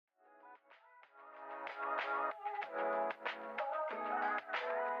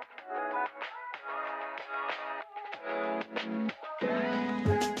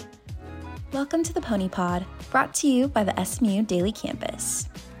Welcome to the Pony Pod, brought to you by the SMU Daily Campus.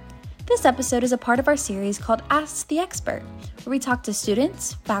 This episode is a part of our series called Ask the Expert, where we talk to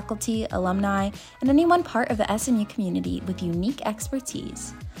students, faculty, alumni, and anyone part of the SMU community with unique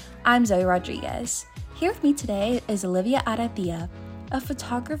expertise. I'm Zoë Rodriguez. Here with me today is Olivia Arratia, a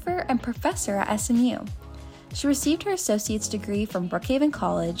photographer and professor at SMU. She received her associate's degree from Brookhaven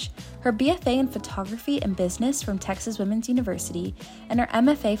College, her BFA in photography and business from Texas Women's University, and her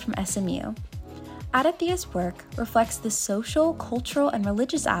MFA from SMU. Arratia's work reflects the social, cultural, and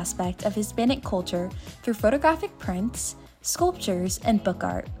religious aspect of Hispanic culture through photographic prints, sculptures, and book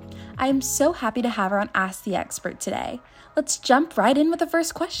art. I am so happy to have her on Ask the Expert today. Let's jump right in with the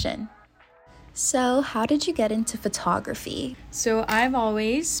first question. So, how did you get into photography? So I've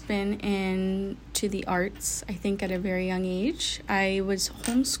always been into the arts, I think at a very young age. I was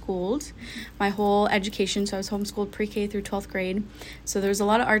homeschooled my whole education, so I was homeschooled pre-K through 12th grade. So there was a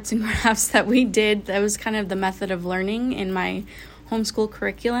lot of arts and crafts that we did. That was kind of the method of learning in my homeschool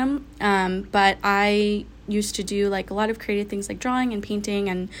curriculum. But I used to do like a lot of creative things like drawing and painting,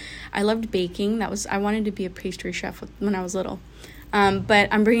 and I loved baking. I wanted to be a pastry chef when I was little. But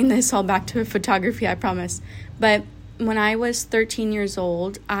I'm bringing this all back to photography, I promise. But when I was 13 years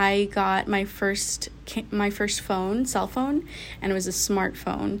old, I got my first cell phone, and it was a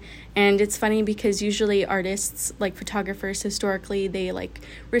smartphone. And it's funny because usually artists, like photographers, historically, they like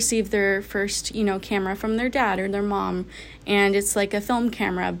receive their first, camera from their dad or their mom, and it's like a film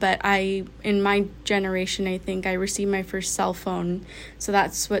camera. But in my generation, I think I received my first cell phone. So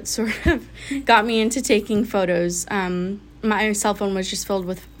that's what sort of got me into taking photos. My cell phone was just filled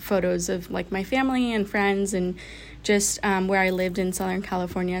with photos of like my family and friends and just where I lived in Southern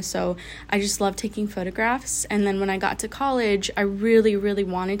California. So I just loved taking photographs. And then when I got to college, I really, really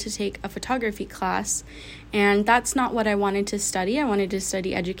wanted to take a photography class. And that's not what I wanted to study. I wanted to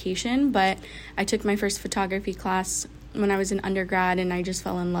study education, but I took my first photography class when I was in undergrad, and I just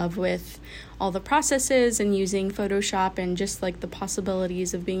fell in love with all the processes and using Photoshop and just like the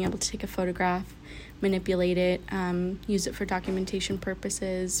possibilities of being able to take a photograph, manipulate it, use it for documentation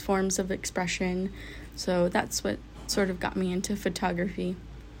purposes, forms of expression. So that's what sort of got me into photography.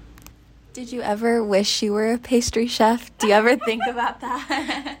 Did you ever wish you were a pastry chef? Do you ever think about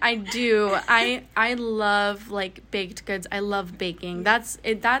that? I do. I love like baked goods. I love baking. That's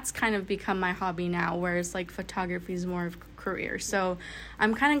kind of become my hobby now, whereas like photography is more of a career. So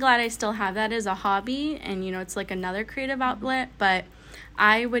I'm kind of glad I still have that as a hobby, and it's like another creative outlet. But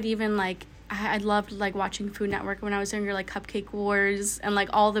I would even I loved like watching Food Network when I was younger, like Cupcake Wars and like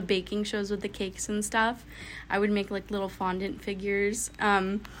all the baking shows with the cakes and stuff. I would make like little fondant figures.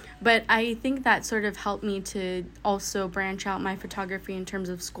 But I think that sort of helped me to also branch out my photography in terms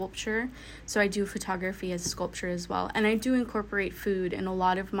of sculpture. So I do photography as sculpture as well. And I do incorporate food in a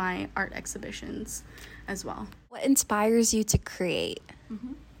lot of my art exhibitions as well. What inspires you to create?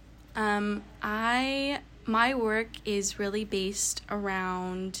 My work is really based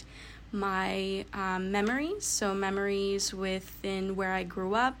around my memories. So memories within where I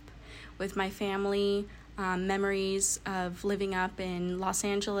grew up with my family, memories of growing up in Los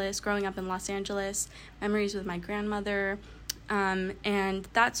Angeles, memories with my grandmother, and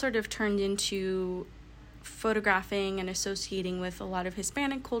that sort of turned into photographing and associating with a lot of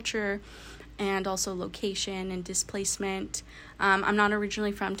Hispanic culture and also location and displacement. I'm not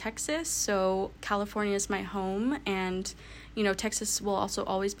originally from Texas, so California is my home, and Texas will also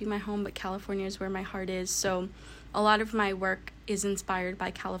always be my home, but California is where my heart is. So a lot of my work is inspired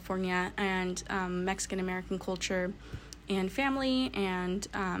by California and Mexican-American culture and family, and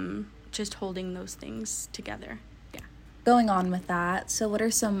just holding those things together. Yeah. Going on with that, so what are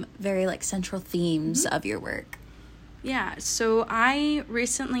some very central themes of your work? Yeah, so I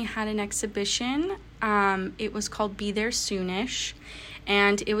recently had an exhibition. It was called Be There Soonish,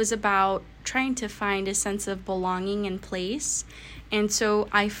 and it was about trying to find a sense of belonging and place. And so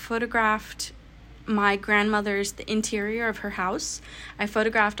I photographed my grandmother's, the interior of her house. I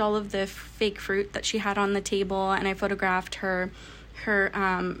photographed all of the fake fruit that she had on the table, and I photographed her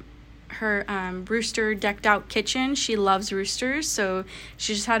rooster decked out kitchen. She loves roosters, so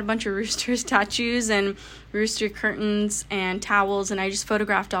she just had a bunch of rooster statues and rooster curtains and towels, and I just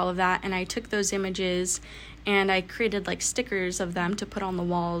photographed all of that, and I took those images and I created stickers of them to put on the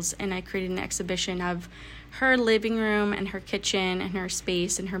walls, and I created an exhibition of her living room and her kitchen and her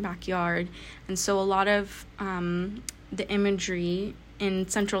space and her backyard. And so a lot of the imagery in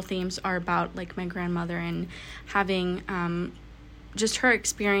central themes are about my grandmother and having just her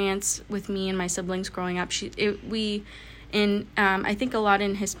experience with me and my siblings growing up. I think a lot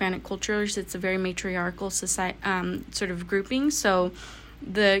in Hispanic cultures, it's a very matriarchal society, sort of grouping. So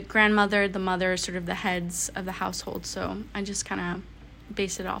the grandmother, the mother, sort of the heads of the household. So I just kind of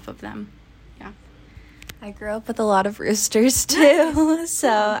base it off of them. Yeah. I grew up with a lot of roosters too, so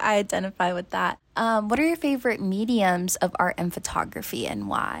I identify with that. What are your favorite mediums of art and photography, and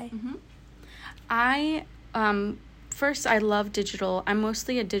why? First, I love digital. I'm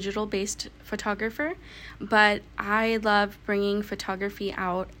mostly a digital-based photographer, but I love bringing photography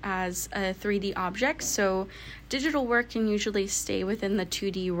out as a 3D object. So digital work can usually stay within the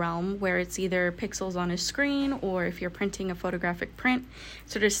 2D realm, where it's either pixels on a screen, or if you're printing a photographic print,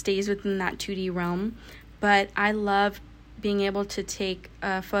 it sort of stays within that 2D realm. But I love being able to take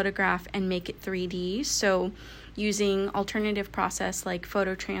a photograph and make it 3D. So using alternative process like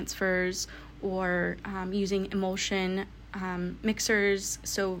photo transfers, or using emulsion mixers,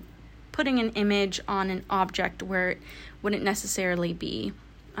 so putting an image on an object where it wouldn't necessarily be.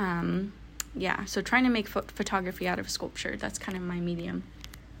 So trying to make photography out of sculpture, that's kind of my medium.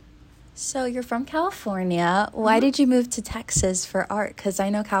 So you're from California. Why did you move to Texas for art? Because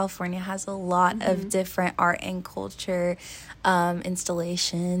I know California has a lot of different art and culture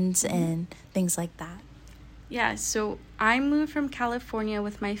installations and things like that. Yeah, so I moved from California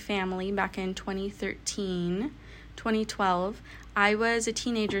with my family back in 2012. I was a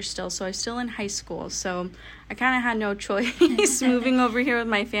teenager still, so I was still in high school. So I kind of had no choice moving over here with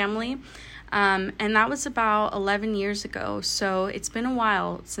my family. And that was about 11 years ago. So it's been a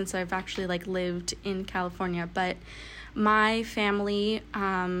while since I've actually lived in California. But my family,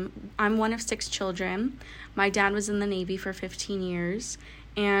 I'm one of 6 children. My dad was in the Navy for 15 years.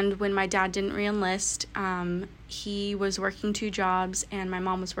 And when my dad didn't re-enlist, he was working 2 jobs, and my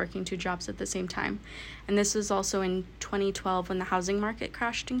mom was working 2 jobs at the same time. And this was also in 2012 when the housing market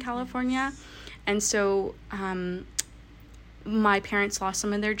crashed in California. And so my parents lost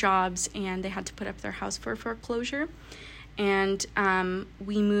some of their jobs, and they had to put up their house for foreclosure. And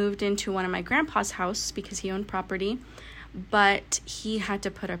we moved into one of my grandpa's house because he owned property, but he had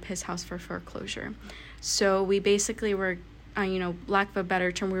to put up his house for foreclosure. So we basically were, lack of a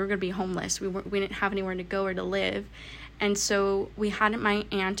better term, we were going to be homeless. We didn't have anywhere to go or to live. And so we had my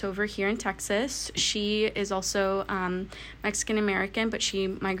aunt over here in Texas. She is also Mexican-American, but she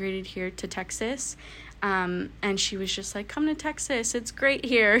migrated here to Texas. And she was just like, come to Texas. It's great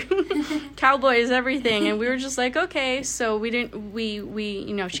here. Cowboys, everything. And we were just like, okay. So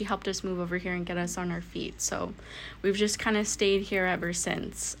she helped us move over here and get us on our feet. So we've just kind of stayed here ever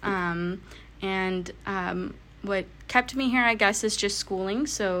since. What kept me here, I guess, is just schooling.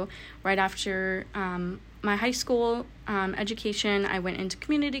 So right after my high school education, I went into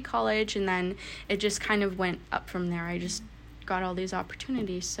community college, and then it just kind of went up from there. I just got all these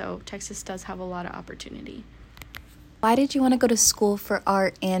opportunities. So Texas does have a lot of opportunity. Why did you want to go to school for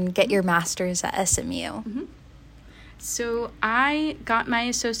art and get your master's at SMU? So I got my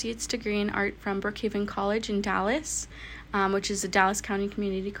associate's degree in art from Brookhaven College in Dallas, which is a Dallas County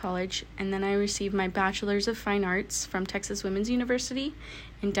Community College. And then I received my Bachelor's of Fine Arts from Texas Women's University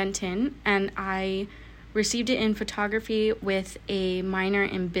in Denton. And I received it in photography with a minor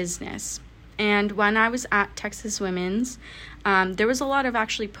in business. And when I was at Texas Women's, there was a lot of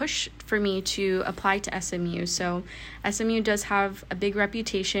actually push for me to apply to SMU. So SMU does have a big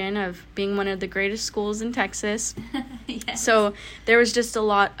reputation of being one of the greatest schools in Texas. Yes. So there was just a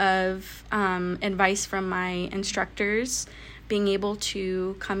lot of advice from my instructors being able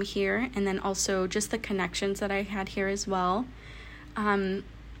to come here, and then also just the connections that I had here as well.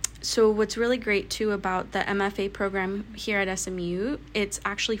 So what's really great, too, about the MFA program here at SMU, it's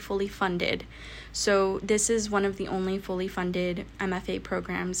actually fully funded. So this is one of the only fully funded MFA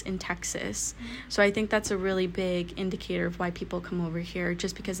programs in Texas. So I think that's a really big indicator of why people come over here,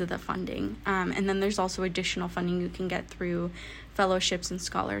 just because of the funding. And then there's also additional funding you can get through fellowships and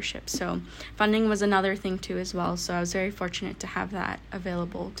scholarships. So funding was another thing, too, as well. So I was very fortunate to have that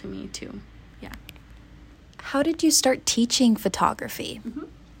available to me, too. Yeah. How did you start teaching photography?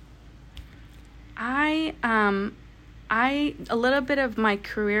 A little bit of my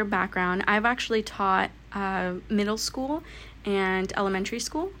career background, I've actually taught middle school and elementary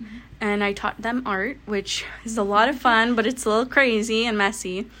school, and I taught them art, which is a lot of fun, but it's a little crazy and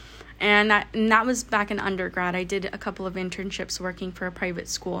messy. And that was back in undergrad. I did a couple of internships working for a private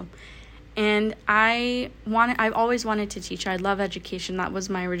school. And I've always wanted to teach. I love education. That was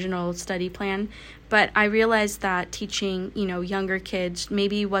my original study plan. But I realized that teaching, younger kids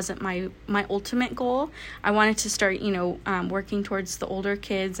maybe wasn't my ultimate goal. I wanted to start, working towards the older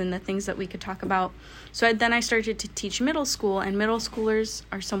kids and the things that we could talk about. So then I started to teach middle school, and middle schoolers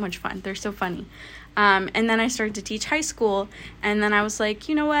are so much fun. They're so funny. And then I started to teach high school, and then I was like,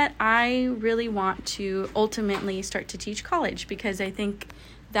 you know what? I really want to ultimately start to teach college, because I think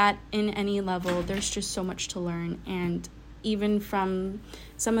that in any level, there's just so much to learn. And even from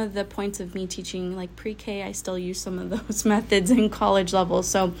some of the points of me teaching like pre-K, I still use some of those methods in college level.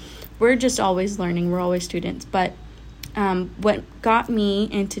 So we're just always learning. We're always students. But what got me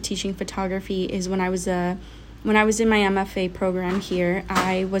into teaching photography is when I was in my MFA program here,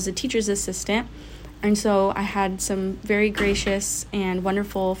 I was a teacher's assistant. And so I had some very gracious and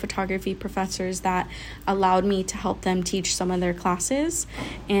wonderful photography professors that allowed me to help them teach some of their classes.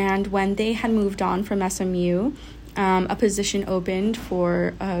 And when they had moved on from SMU, a position opened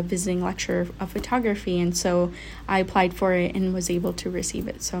for a visiting lecturer of photography. And so I applied for it and was able to receive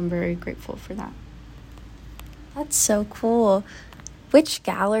it. So I'm very grateful for that. That's so cool. Which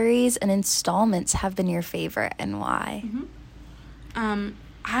galleries and installments have been your favorite, and why?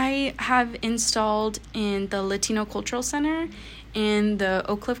 I have installed in the Latino Cultural Center, in the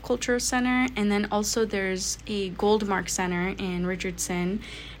Oak Cliff Cultural Center, and then also there's a Goldmark Center in Richardson.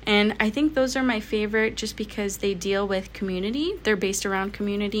 And I think those are my favorite just because they deal with community. They're based around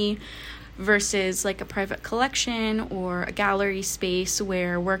community versus like a private collection or a gallery space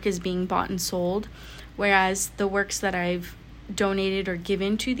where work is being bought and sold. Whereas the works that I've donated or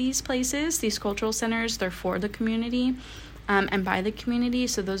given to these places, these cultural centers, they're for the community. And by the community.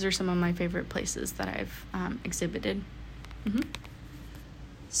 So those are some of my favorite places that I've exhibited.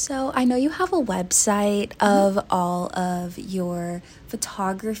 So I know you have a website of all of your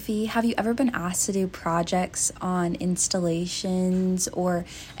photography. Have you ever been asked to do projects on installations or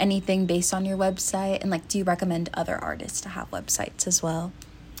anything based on your website? And do you recommend other artists to have websites as well?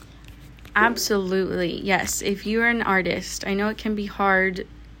 Absolutely. Yes. If you're an artist, I know it can be hard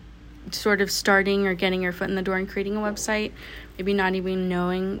sort of starting or getting your foot in the door and creating a website, maybe not even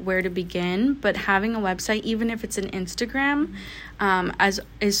knowing where to begin, but having a website, even if it's an Instagram,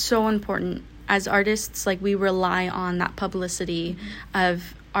 is so important. As artists, we rely on that publicity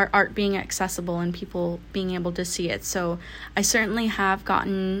of our art being accessible and people being able to see it. So I certainly have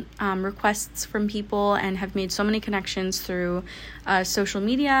gotten requests from people and have made so many connections through social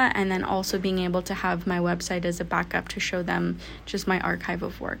media, and then also being able to have my website as a backup to show them just my archive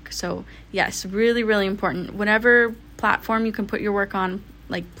of work. So yes, really, really important. Whatever platform you can put your work on,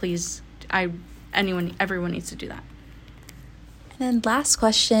 please, everyone needs to do that. And then last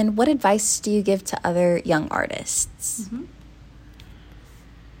question, what advice do you give to other young artists?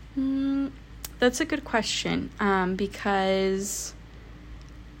 That's a good question, because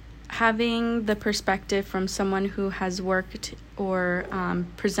having the perspective from someone who has worked or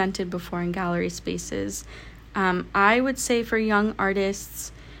presented before in gallery spaces, I would say for young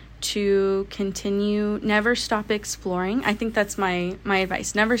artists to continue, never stop exploring. I think that's my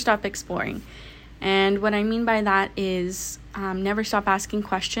advice, never stop exploring. And what I mean by that is never stop asking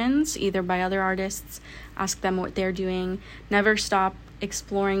questions, either by other artists, ask them what they're doing, never stop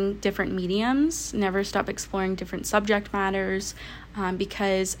exploring different mediums, never stop exploring different subject matters,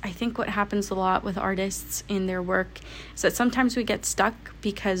 because I think what happens a lot with artists in their work is that sometimes we get stuck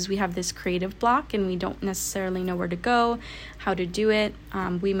because we have this creative block and we don't necessarily know where to go, how to do it.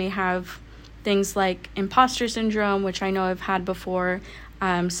 We may have things like imposter syndrome, which I know I've had before,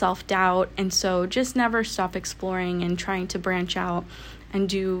 self-doubt, and so just never stop exploring and trying to branch out and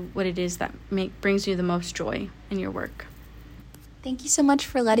do what it is that brings you the most joy in your work. Thank you so much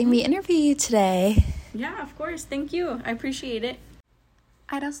for letting me interview you today. Yeah, of course. Thank you. I appreciate it.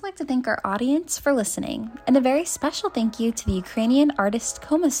 I'd also like to thank our audience for listening, and a very special thank you to the Ukrainian artist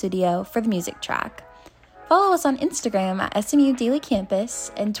Coma Studio for the music track. Follow us on Instagram at SMU Daily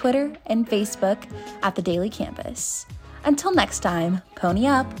Campus and Twitter and Facebook at The Daily Campus. Until next time, pony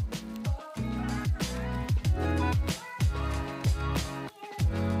up!